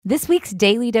This week's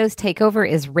Daily Dose Takeover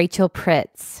is Rachel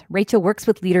Pritz. Rachel works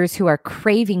with leaders who are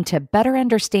craving to better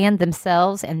understand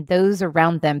themselves and those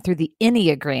around them through the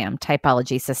Enneagram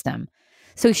typology system.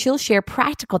 So she'll share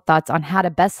practical thoughts on how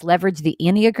to best leverage the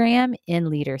Enneagram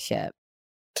in leadership.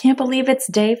 Can't believe it's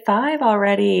day 5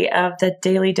 already of the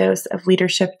Daily Dose of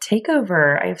Leadership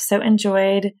Takeover. I've so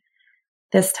enjoyed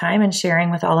this time and sharing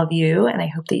with all of you, and I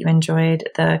hope that you enjoyed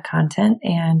the content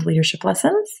and leadership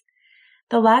lessons.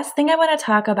 The last thing I want to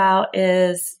talk about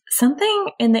is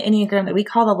something in the Enneagram that we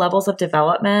call the levels of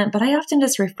development, but I often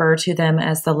just refer to them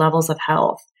as the levels of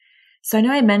health. So I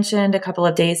know I mentioned a couple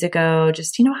of days ago,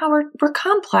 just, how we're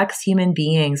complex human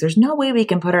beings. There's no way we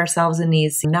can put ourselves in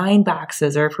these 9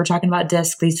 boxes, or if we're talking about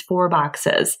DISC, these 4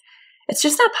 boxes. It's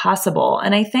just not possible.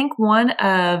 And I think one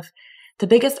of the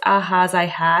biggest ahas I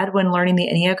had when learning the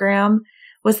Enneagram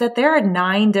was that there are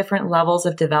 9 different levels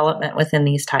of development within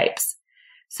these types.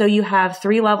 So you have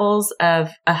 3 levels of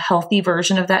a healthy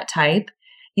version of that type.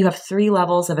 You have 3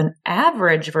 levels of an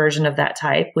average version of that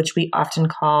type, which we often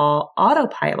call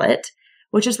autopilot,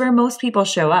 which is where most people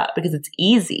show up because it's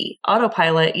easy.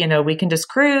 Autopilot, we can just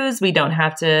cruise. We don't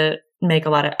have to make a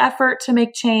lot of effort to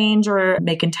make change or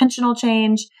make intentional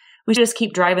change. We just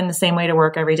keep driving the same way to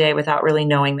work every day without really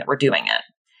knowing that we're doing it.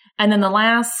 And then the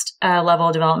last level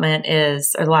of development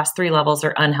the last 3 levels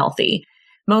are unhealthy.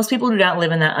 Most people do not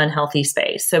live in that unhealthy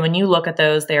space. So when you look at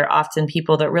those, they are often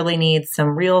people that really need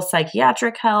some real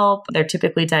psychiatric help. They're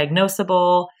typically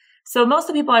diagnosable. So most of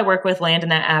the people I work with land in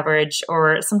that average,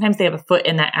 or sometimes they have a foot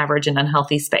in that average and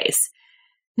unhealthy space.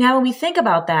 Now, when we think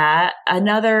about that,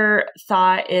 another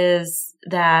thought is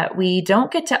that we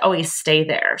don't get to always stay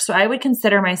there. So I would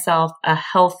consider myself a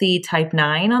healthy type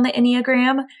 9 on the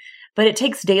Enneagram, but it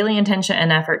takes daily intention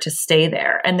and effort to stay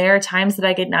there. And there are times that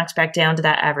I get knocked back down to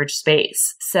that average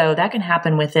space. So that can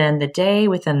happen within the day,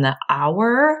 within the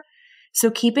hour. So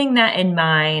keeping that in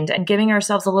mind and giving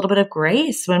ourselves a little bit of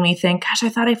grace when we think, gosh, I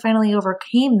thought I finally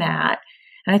overcame that.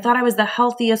 And I thought I was the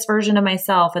healthiest version of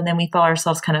myself. And then we feel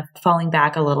ourselves kind of falling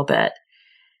back a little bit.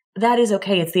 That is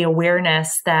okay. It's the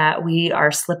awareness that we are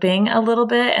slipping a little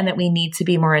bit and that we need to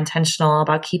be more intentional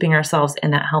about keeping ourselves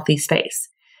in that healthy space.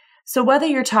 So whether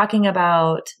you're talking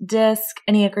about DISC,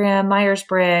 Enneagram,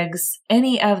 Myers-Briggs,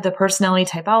 any of the personality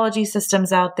typology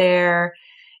systems out there,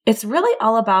 it's really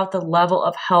all about the level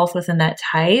of health within that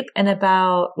type and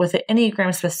about, with the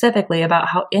Enneagram specifically, about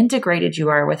how integrated you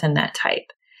are within that type.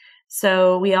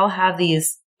 So we all have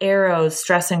these arrows,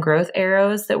 stress and growth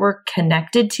arrows that we're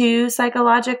connected to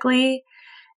psychologically.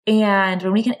 And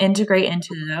when we can integrate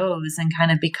into those and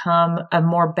kind of become a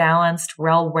more balanced,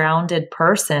 well-rounded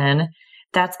person,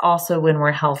 that's also when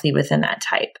we're healthy within that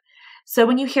type. So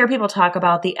when you hear people talk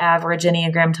about the average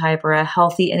Enneagram type or a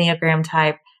healthy Enneagram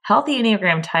type, healthy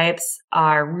Enneagram types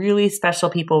are really special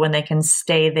people when they can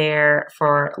stay there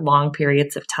for long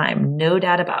periods of time. No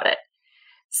doubt about it.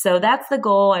 So that's the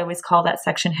goal. I always call that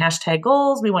section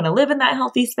 #goals. We want to live in that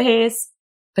healthy space,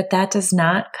 but that does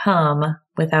not come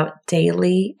without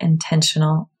daily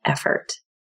intentional effort.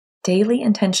 Daily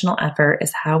intentional effort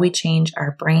is how we change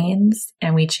our brains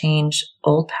and we change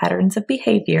old patterns of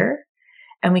behavior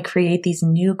and we create these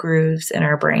new grooves in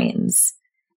our brains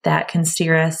that can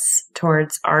steer us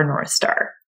towards our North Star.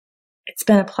 It's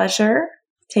been a pleasure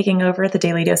taking over the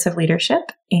Daily Dose of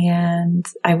Leadership, and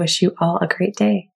I wish you all a great day.